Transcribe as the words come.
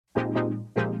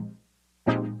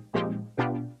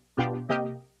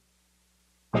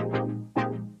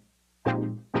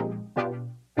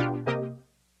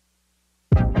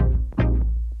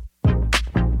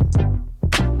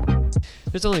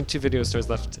there's only 2 video stores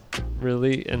left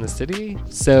really in the city,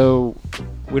 so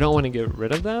we don't want to get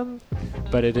rid of them.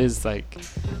 But it is like,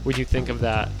 when you think of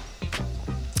that,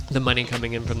 the money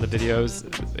coming in from the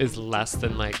videos is less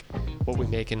than like what we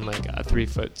make in like a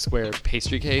 3-foot square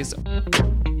pastry case.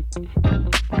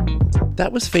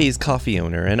 That was Faye's coffee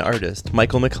owner and artist,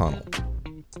 Michael McConnell.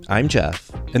 I'm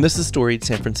Jeff, and this is Storied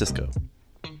San Francisco.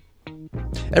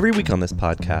 Every week on this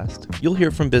podcast, you'll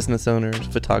hear from business owners,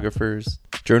 photographers,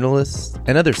 journalists,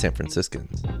 and other San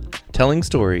Franciscans, telling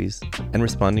stories and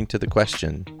responding to the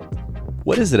question,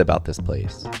 what is it about this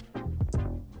place?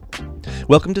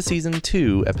 Welcome to Season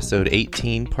 2, Episode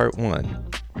 18, Part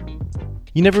 1.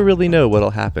 You never really know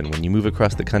what'll happen when you move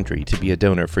across the country to be a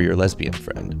donor for your lesbian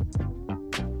friend.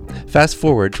 Fast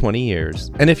forward 20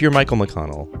 years, and if you're Michael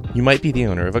McConnell, you might be the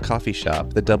owner of a coffee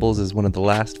shop that doubles as one of the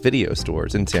last video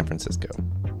stores in San Francisco.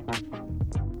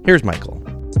 Here's Michael.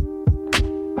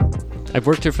 I've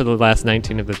worked here for the last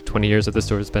 19 of the 20 years that the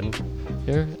store has been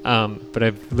here, but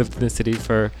I've lived in the city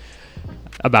for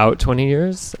about 20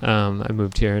 years. I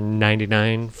moved here in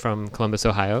 99 from Columbus,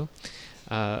 Ohio.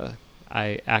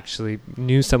 I actually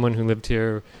knew someone who lived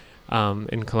here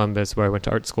in Columbus where I went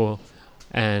to art school,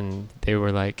 and they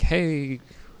were like, hey,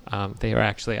 they were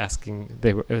actually asking,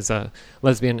 it was a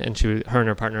lesbian, and her and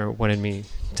her partner wanted me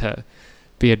to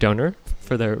be a donor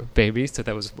for their baby, so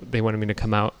they wanted me to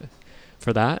come out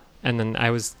for that. And then I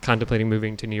was contemplating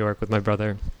moving to New York with my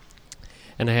brother,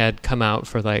 and I had come out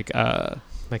for like a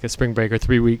spring break or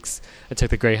 3 weeks. I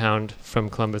took the Greyhound from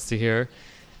Columbus to here,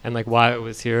 and like while I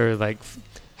was here, like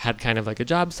had kind of like a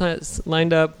job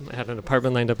lined up. I had an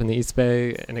apartment lined up in the East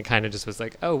Bay, and it kind of just was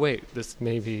like, oh wait, this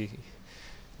may be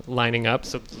lining up,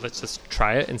 so let's just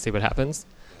try it and see what happens.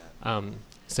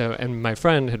 And my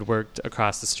friend had worked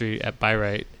across the street at Buy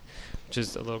Right, which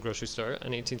is a little grocery store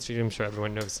on 18th Street. I'm sure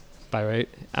everyone knows Buy Right.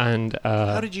 And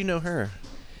how did you know her?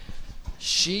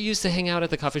 She used to hang out at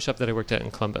the coffee shop that I worked at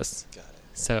in Columbus. Got it.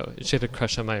 So she had a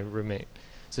crush on my roommate,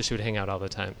 so she would hang out all the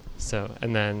time. So,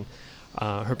 and then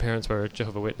her parents were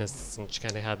Jehovah's Witnesses, and she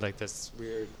kind of had like this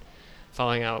weird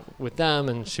falling out with them,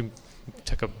 and she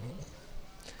took a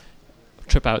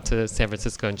trip out to San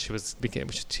Francisco, and she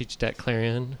teached at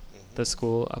Clarion, the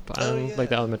school up on like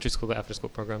the elementary school, the after school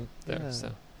program there. Yeah.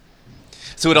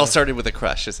 So it all started with a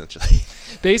crush, essentially.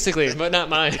 Basically, but not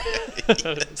mine.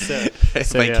 so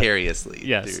vicariously,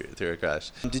 yes. through a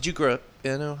crush. Did you grow up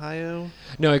in Ohio?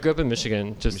 No, I grew up in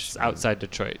Michigan, just outside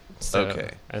Detroit. So,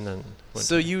 okay. And then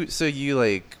you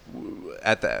like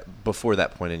at that before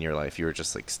that point in your life, you were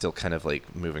just like still kind of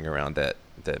like moving around the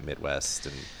Midwest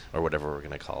or whatever we're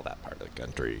gonna call that part of the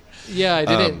country. Yeah, I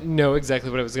didn't know exactly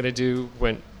what I was gonna do.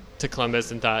 Went to Columbus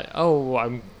and thought,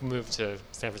 I moved to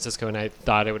San Francisco, and I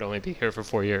thought I would only be here for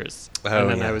 4 years, and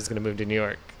then I was going to move to New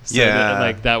York. So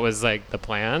that was like the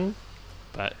plan.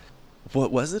 But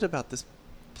what was it about this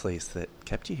place that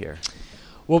kept you here?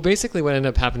 Well, basically, what ended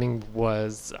up happening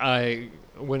was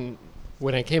when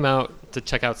I came out to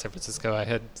check out San Francisco, I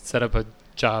had set up a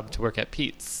job to work at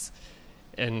Pete's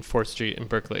in 4th Street in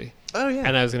Berkeley. Oh, yeah.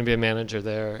 And I was going to be a manager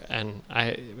there, and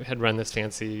I had run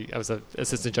I was an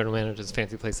assistant general manager of this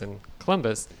fancy place in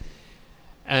Columbus.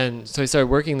 And so I started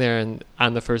working there, and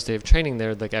on the first day of training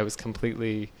there, like I was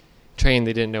completely trained.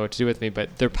 They didn't know what to do with me,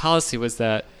 but their policy was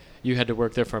that you had to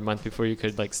work there for a month before you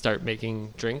could like start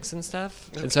making drinks and stuff.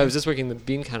 Okay. And so I was just working the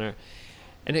bean counter,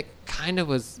 and it kind of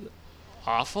was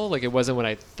awful. Like it wasn't what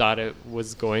I thought it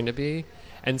was going to be.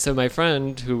 And so my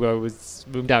friend, who I was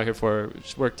moved out here for,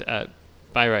 worked at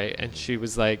Buy Right, and she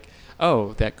was like,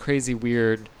 oh, that crazy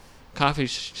weird coffee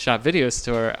shop video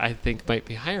store I think might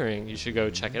be hiring. You should go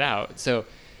check it out. So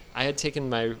I had taken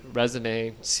my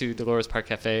resume to Dolores Park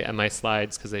Cafe and my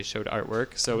slides because they showed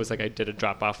artwork. So it was like I did a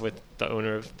drop off with the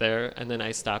owner of there, and then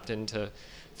I stopped into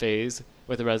Faye's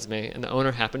with a resume, and the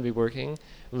owner happened to be working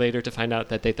later to find out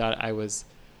that they thought I was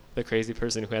the crazy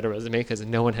person who had a resume, because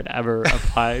no one had ever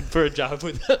applied for a job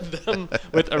with them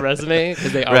with a resume,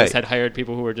 because they always had hired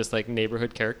people who were just like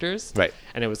neighborhood characters. Right.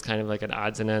 And it was kind of like an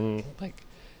odds and end like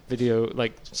video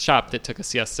like shop that took a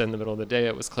siesta in the middle of the day.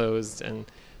 It was closed, and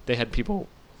they had people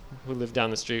who lived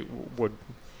down the street would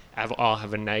all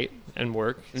have a night and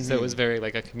work. Mm-hmm. So it was very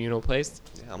like a communal place.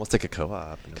 Yeah, almost like a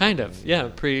co-op. Kind of. Yeah.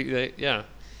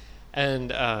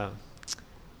 And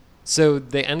so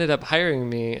they ended up hiring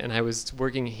me, and I was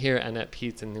working here and at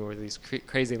Pete's, and there were these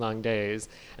crazy long days.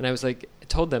 And I was like,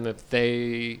 told them if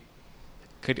they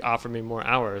could offer me more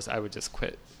hours, I would just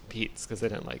quit Pete's because I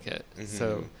didn't like it. Mm-hmm.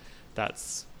 So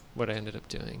that's what I ended up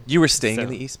doing. You were staying in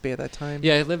the East Bay at that time?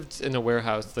 Yeah, I lived in a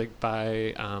warehouse like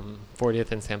by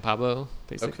 40th and San Pablo,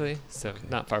 basically. Okay. So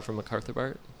not far from MacArthur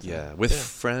Bart. So, with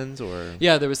friends or?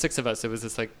 Yeah, there was 6 of us. It was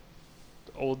this like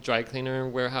old dry cleaner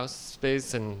warehouse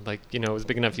space, and like, you know, it was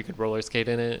big enough you could roller skate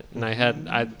in it. And I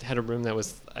had a room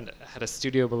that had a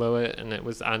studio below it, and it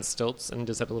was on stilts and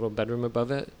just had a little bedroom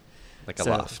above it. Like a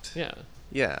loft. Yeah.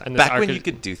 Yeah. And back when you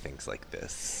could do things like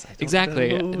this.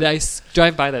 Exactly.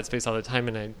 Drive by that space all the time,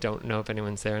 and I don't know if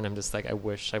anyone's there, and I'm just like, I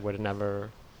wish I would have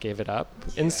never gave it up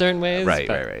in certain ways.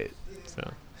 Right.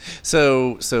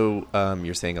 So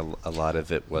you're saying a lot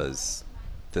of it was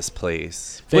this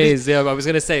place. Phase, yeah. I was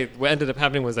going to say, what ended up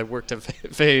happening was I worked at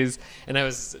Phase, and I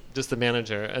was just the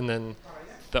manager. And then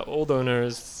the old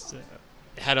owners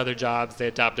had other jobs. They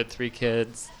adopted 3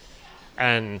 kids,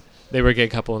 and they were a gay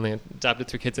couple, and they adopted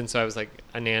 3 kids. And so I was like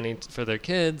a nanny for their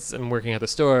kids and working at the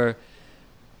store.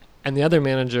 And the other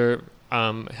manager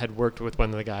had worked with one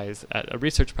of the guys at a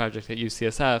research project at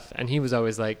UCSF, and he was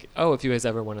always like, oh, if you guys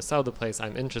ever want to sell the place,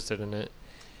 I'm interested in it.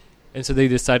 And so they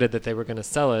decided that they were going to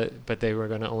sell it, but they were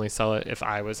going to only sell it if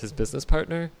I was his business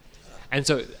partner. And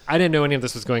so I didn't know any of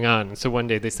this was going on. So one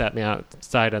day they sat me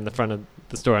outside on the front of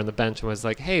the store on the bench and was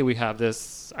like, hey, we have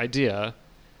this idea.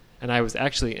 And I was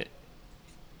actually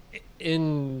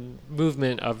in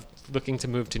movement of looking to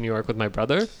move to New York with my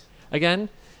brother again.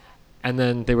 And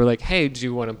then they were like, hey, do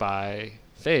you want to buy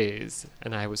Phase?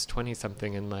 And I was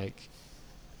 20-something and like,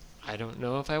 I don't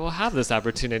know if I will have this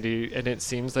opportunity. And it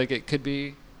seems like it could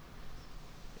be,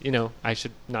 you know, I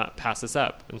should not pass this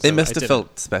up. And so it must have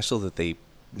felt special that they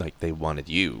wanted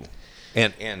you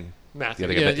and Matthew.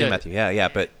 The other guy, Matthew. Yeah.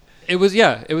 But it was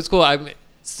cool.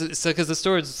 So because the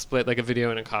store is split like a video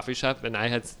and a coffee shop, and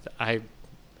I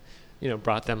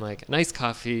brought them like a nice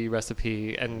coffee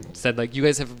recipe and said like, you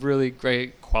guys have really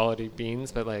great quality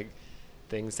beans, but like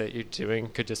things that you're doing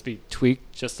could just be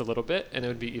tweaked just a little bit and it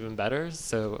would be even better.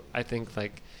 So I think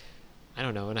like, I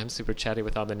don't know, and I'm super chatty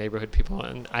with all the neighborhood people,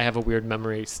 and I have a weird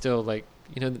memory still. Like,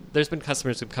 you know, there's been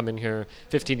customers who've come in here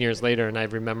 15 years later, and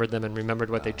I've remembered them and remembered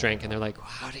what they drank, and they're like,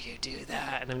 how do you do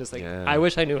that? And I'm just like, I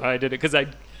wish I knew how I did it, because I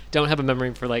don't have a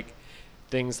memory for like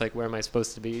things like where am I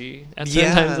supposed to be at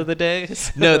certain times of the day.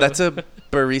 So. No, that's a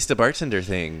barista bartender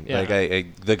thing. Yeah.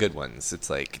 Like the good ones. It's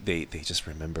like they just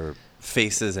remember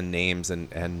faces and names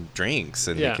and drinks,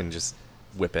 and they can just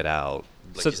whip it out.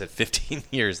 Like you said, 15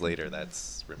 years later,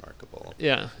 that's remarkable.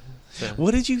 Yeah. So.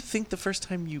 What did you think the first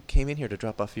time you came in here to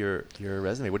drop off your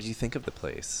resume? What did you think of the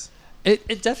place?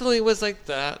 It definitely was like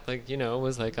that. Like, you know, it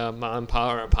was like a mom and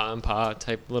pa or a pa and pa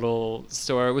type little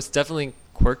store. It was definitely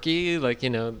quirky, like, you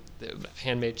know,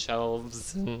 handmade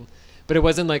shelves. But it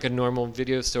wasn't like a normal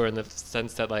video store in the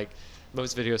sense that like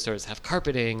most video stores have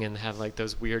carpeting and have like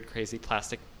those weird, crazy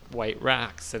plastic white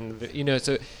racks. And, you know,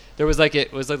 so there was like,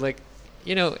 it was like,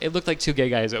 you know, it looked like 2 gay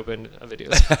guys opened a video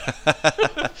store.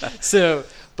 So,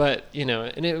 but, you know,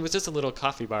 and it was just a little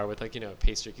coffee bar with like, you know,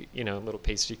 pastry, you know, little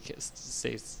pastry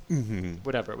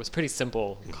whatever. It was pretty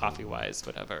simple coffee-wise,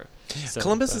 whatever. So,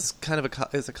 Columbus is kind of a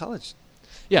college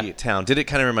town. Did it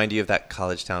kind of remind you of that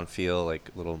college town feel, like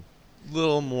a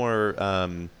little more,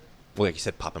 well, like you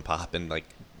said, pop and pop and like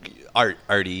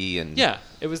arty and... Yeah,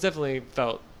 it was definitely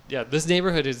felt, this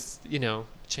neighborhood is, you know,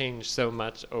 changed so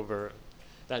much over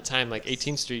that time. Like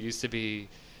 18th Street used to be,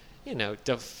 you know,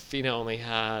 Delfina only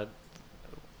had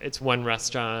its one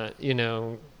restaurant, you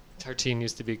know, Tartine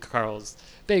used to be Carl's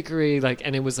Bakery, like,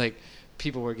 and it was like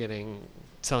people were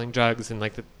selling drugs, and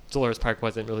like the Dolores Park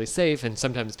wasn't really safe, and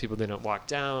sometimes people didn't walk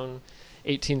down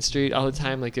 18th Street all the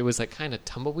time. Like it was like kind of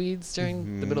tumbleweeds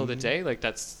during the middle of the day. Like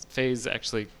that's Phase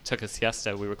actually took a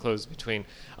siesta. We were closed between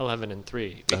 11 and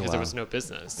 3 because there was no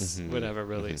business, whatever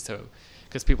really. So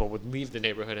because people would leave the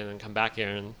neighborhood and then come back here,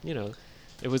 and you know,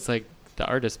 it was like the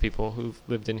artist people who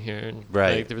lived in here, and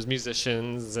like there was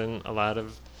musicians and a lot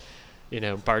of, you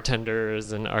know,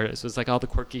 bartenders and artists. It was like all the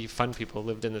quirky, fun people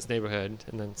lived in this neighborhood,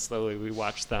 and then slowly we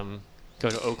watched them go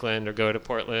to Oakland or go to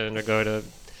Portland or go to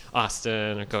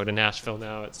Austin or go to Nashville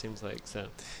now, it seems like. So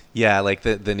yeah, like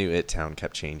the new It Town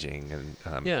kept changing,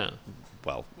 and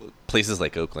well, places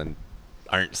like Oakland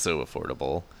aren't so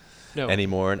affordable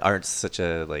anymore and aren't such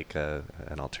a like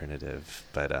an alternative,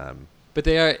 but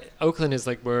they are. Oakland is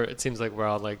like where it seems like where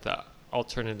all like the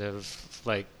alternative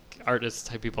like artist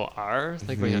type people are.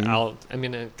 Like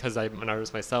because I'm an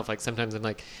artist myself, like sometimes I'm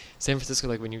like San Francisco,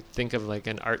 like when you think of like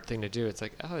an art thing to do, it's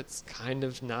like, oh, it's kind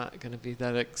of not going to be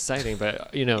that exciting.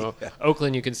 But you know,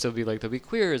 Oakland, you can still be like, there'll be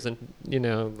queers, and you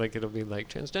know, like it'll be like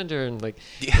transgender, and like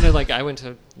you know, like I went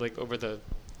to like over the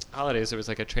holidays, there was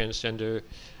like a transgender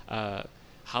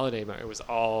holiday market. It was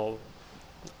all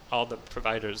the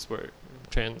providers were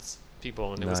trans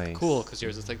people, and it was cool because there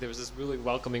was this really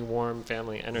welcoming, warm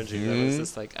family energy that was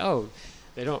just like, oh,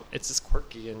 it's just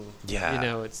quirky, and you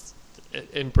know, it's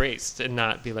embraced and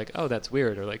not be like, oh, that's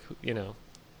weird, or like, you know.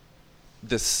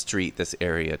 this street, this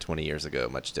area 20 years ago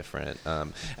much different?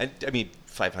 And I mean,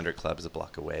 500 Club is a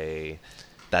block away.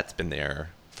 That's been there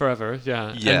forever.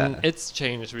 Yeah. Yeah. And it's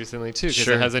changed recently too, because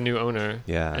Sure. it has a new owner.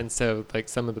 Yeah. And so like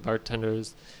some of the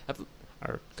bartenders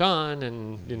are gone,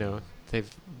 and they've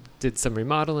did some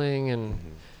remodeling, and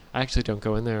I actually don't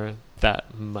go in there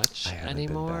that much I haven't been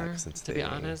anymore, back since to be they-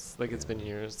 honest. Like it's yeah. been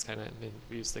years kind of. I mean,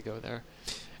 we used to go there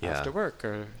Yeah. after work,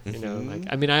 or Mhm.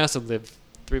 like, I mean, I also live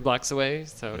 3 blocks away,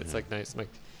 so it's Mhm. like nice. Like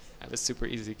I have a super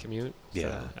easy commute. So,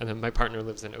 Yeah. and then my partner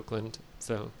lives in Oakland,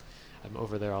 so I'm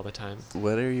over there all the time.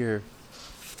 What are your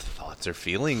thoughts or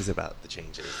feelings about the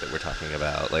changes that we're talking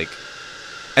about? Like,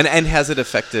 and has it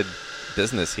affected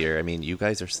business here? I mean, you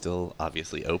guys are still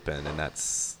obviously open, and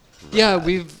that's Yeah,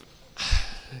 rad.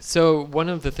 so one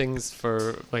of the things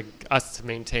for like us to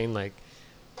maintain like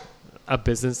a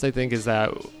business, I think, is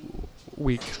that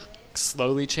we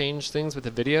slowly change things with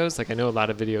the videos. Like I know a lot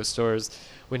of video stores,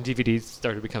 when DVDs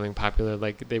started becoming popular,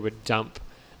 like they would dump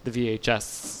the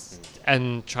VHS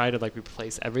and try to like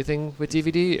replace everything with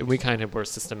DVD. And we kind of were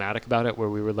systematic about it, where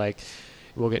we were like,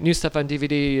 we'll get new stuff on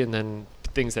DVD, and then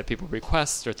things that people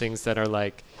request, or things that are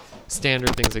like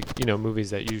standard things, like movies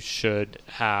that you should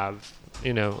have,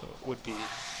 would be in the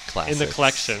Classics.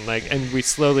 collection. Like, and we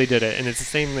slowly did it, and it's the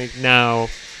same like now.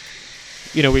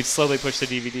 We've slowly pushed the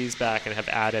DVDs back and have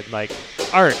added like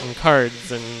art and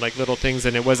cards and like little things,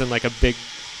 and it wasn't like a big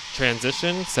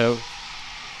transition. So,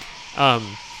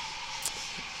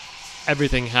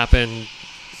 everything happened.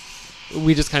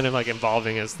 We just kind of like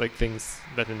evolving as like things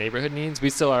that the neighborhood needs. We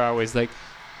still are always like,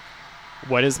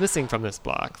 what is missing from this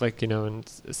block? Like, and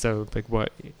so like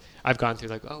what I've gone through,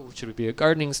 like, oh, should we be a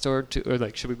gardening store too? Or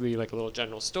like, should we be like a little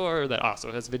general store that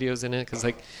also has videos in it? Cause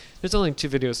like there's only 2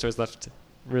 video stores left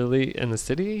really in the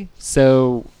city.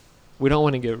 So we don't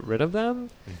want to get rid of them,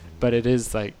 but it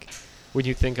is like, when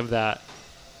you think of that,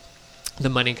 the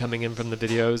money coming in from the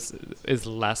videos is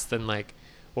less than like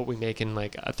what we make in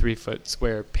like a 3-foot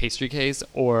square pastry case,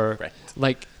 or Right.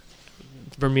 like,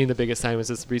 for me, the biggest sign was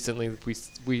this recently.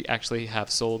 We actually have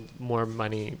sold more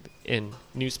money in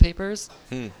newspapers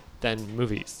than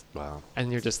movies, Wow.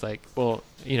 and you're just like, well,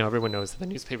 everyone knows that the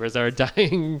newspapers are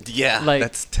dying. Yeah, like,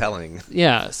 that's telling.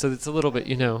 yeah. So it's a little bit,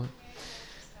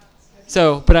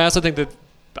 So, but I also think that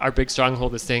our big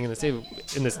stronghold is staying in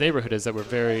this neighborhood is that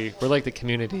we're like the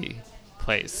community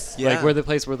place. Yeah. Like we're the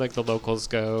place where like the locals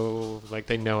go, like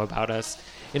they know about us.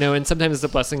 And sometimes it's a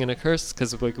blessing and a curse,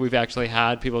 because like we've actually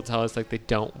had people tell us like they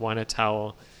don't want to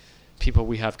tell people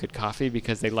we have good coffee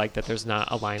because they like that there's not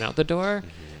a line out the door.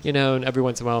 And every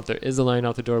once in a while, if there is a line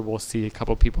out the door, we'll see a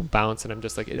couple people bounce, and I'm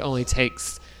just like, it only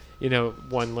takes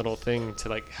one little thing to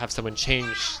like have someone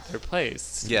change their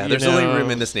place. Yeah, there's only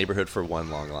room in this neighborhood for one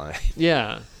long line.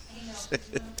 Yeah.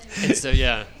 And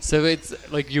so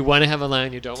it's like you want to have a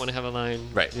line, you don't want to have a line.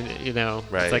 Right.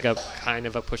 Right. It's like a kind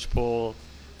of a push-pull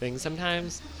thing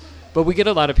sometimes. But we get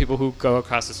a lot of people who go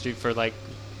across the street for like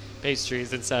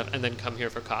pastries and stuff, and then come here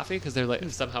for coffee because they're like,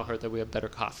 somehow heard that we have better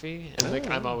coffee. And like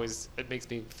it makes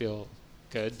me feel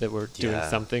good that we're doing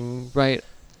something right.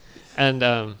 And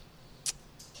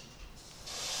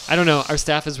I don't know, our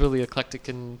staff is really eclectic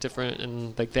and different,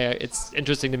 and like it's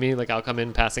interesting to me. Like I'll come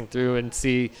in passing through and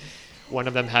see one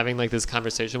of them having like this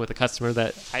conversation with a customer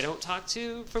that I don't talk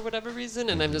to for whatever reason,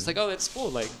 and I'm just like, oh, that's cool.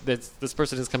 Like this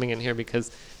person is coming in here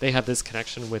because they have this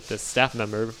connection with this staff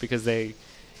member, because they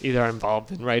either are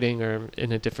involved in writing or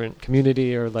in a different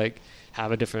community, or like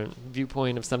have a different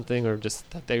viewpoint of something, or just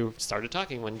that they started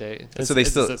talking one day. So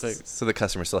the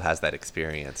customer still has that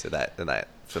experience, or that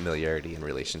familiarity and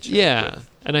relationship. Yeah,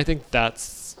 and I think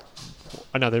that's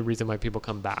another reason why people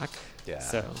come back. Yeah.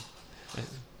 So,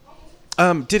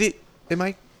 Am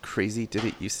I crazy? Did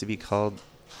it used to be called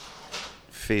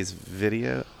Phase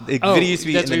Video? oh, Video used to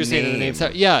be that's in what you're the saying in the name. So,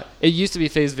 yeah, it used to be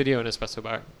Phase Video and Espresso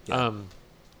Bar. Yeah.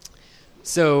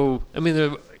 So I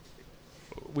mean,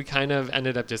 we kind of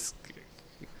ended up just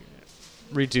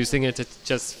reducing it to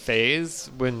just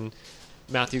Phase when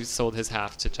Matthew sold his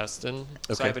half to Justin.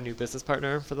 So Okay. I have a new business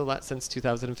partner for since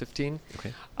 2015.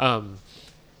 Okay.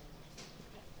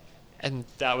 And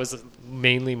that was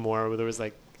mainly more where there was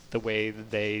like the way that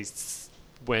they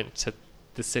went to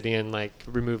the city and like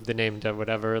removed the name to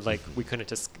whatever. Like we couldn't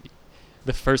just,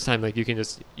 the first time, like you can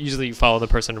just, usually you follow the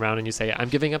person around and you say, I'm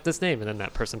giving up this name, and then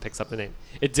that person picks up the name.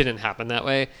 It didn't happen that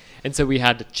way. And so we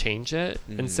had to change it.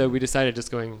 And so we decided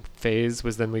just going Phase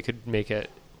was then we could make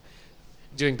it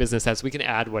doing business as we can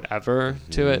add whatever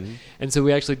to it. And so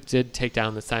we actually did take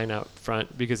down the sign out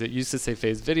front, because it used to say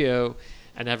Phase Video,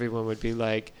 and everyone would be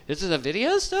like, this is a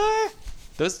video store?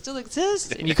 Those still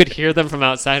exist? And you could hear them from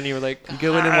outside, and you were like,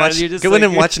 Go in and watch. you're just Go in like-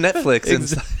 and watch Netflix and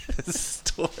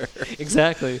store.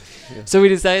 Exactly. So we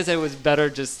decided that it was better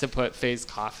just to put Faye's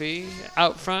Coffee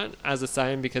out front as a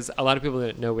sign, because a lot of people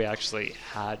didn't know we actually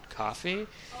had coffee.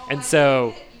 And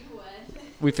so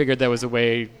we figured that was a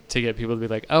way to get people to be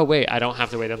like, oh, wait, I don't have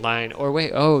to wait in line. Or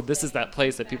wait, oh, this is that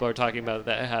place that people are talking about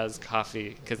that has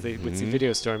coffee, because they would see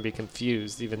Video Store and be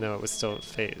confused, even though it was still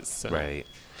Faye's. So. Right.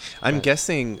 I'm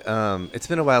guessing it's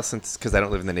been a while since, because I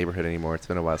don't live in the neighborhood anymore. It's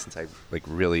been a while since I like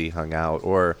really hung out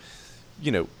or,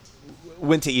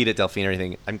 went to eat at Delphine or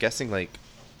anything. I'm guessing like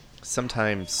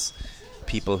sometimes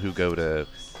people who go to,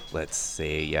 let's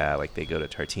say, like they go to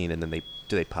Tartine and then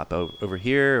do they pop over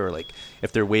here, or like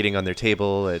if they're waiting on their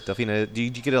table at Delphine, do you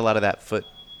get a lot of that foot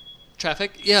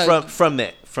traffic? Yeah.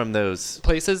 From those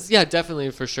places? Yeah,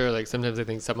 definitely, for sure. Like sometimes I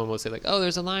think someone will say like, oh,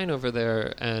 there's a line over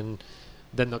there, and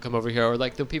then they'll come over here. Or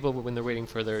like the people when they're waiting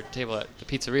for their table at the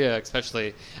pizzeria,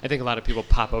 especially, I think a lot of people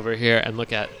pop over here and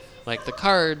look at like the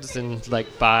cards and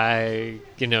like buy,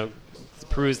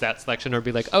 peruse that selection, or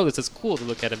be like, oh, this is cool to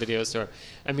look at a Video Store.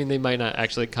 I mean, they might not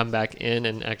actually come back in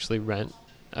and actually rent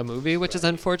a movie, which is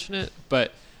unfortunate,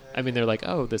 but I mean, they're like,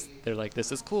 oh, this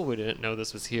is cool. We didn't know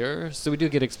this was here. So we do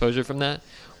get exposure from that.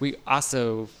 We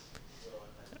also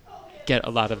get a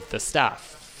lot of the staff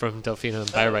from Delfino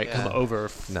and By-Right come over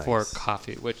for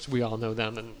coffee, which we all know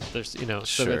them, and there's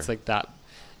so it's like that.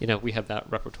 We have that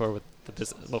repertoire with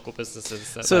the local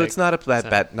businesses. That so it's not a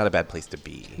bad place to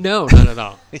be. No, not at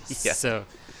all. Yeah. So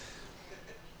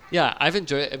yeah, I've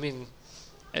enjoyed it. I mean,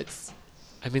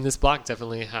 this block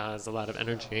definitely has a lot of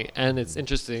energy, and it's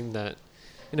interesting that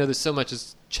there's so much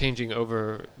is changing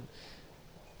over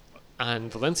on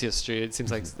Valencia Street. It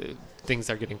seems like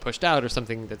things are getting pushed out, or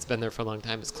something that's been there for a long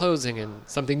time is closing, and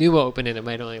something new will open, and it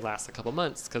might only last a couple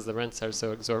months because the rents are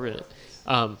so exorbitant.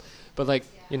 But like,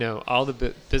 all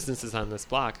the businesses on this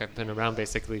block have been around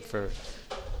basically for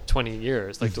 20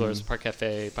 years. Like Dolores Park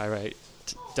Cafe, By-Right,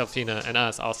 Delfina, and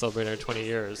us all celebrated our 20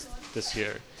 years this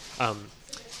year, or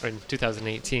in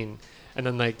 2018. And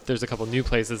then like there's a couple new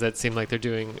places that seem like they're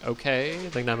doing okay.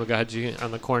 Like Namagaji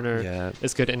on the corner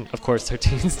is good, and of course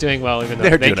Tartine's doing well, even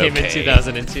though they came in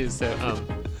 2002. So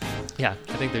I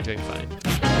think they're doing fine.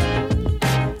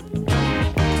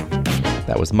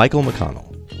 That was Michael McConnell.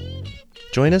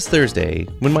 Join us Thursday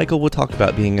when Michael will talk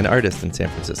about being an artist in San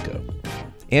Francisco,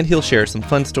 and he'll share some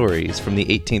fun stories from the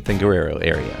 18th and Guerrero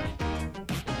area.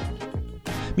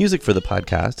 Music for the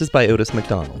podcast is by Otis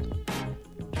McDonald.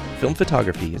 Film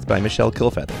photography is by Michelle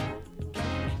Kilfeather.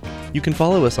 You can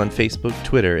follow us on Facebook,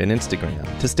 Twitter, and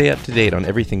Instagram to stay up to date on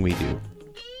everything we do.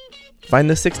 Find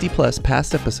the 60-plus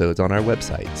past episodes on our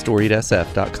website,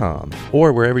 storiedsf.com,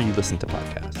 or wherever you listen to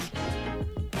podcasts.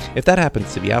 If that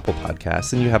happens to be Apple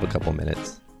Podcasts and you have a couple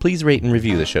minutes, please rate and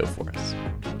review the show for us.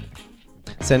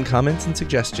 Send comments and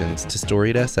suggestions to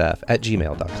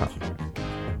storiedsf@gmail.com.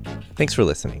 Thanks for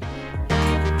listening.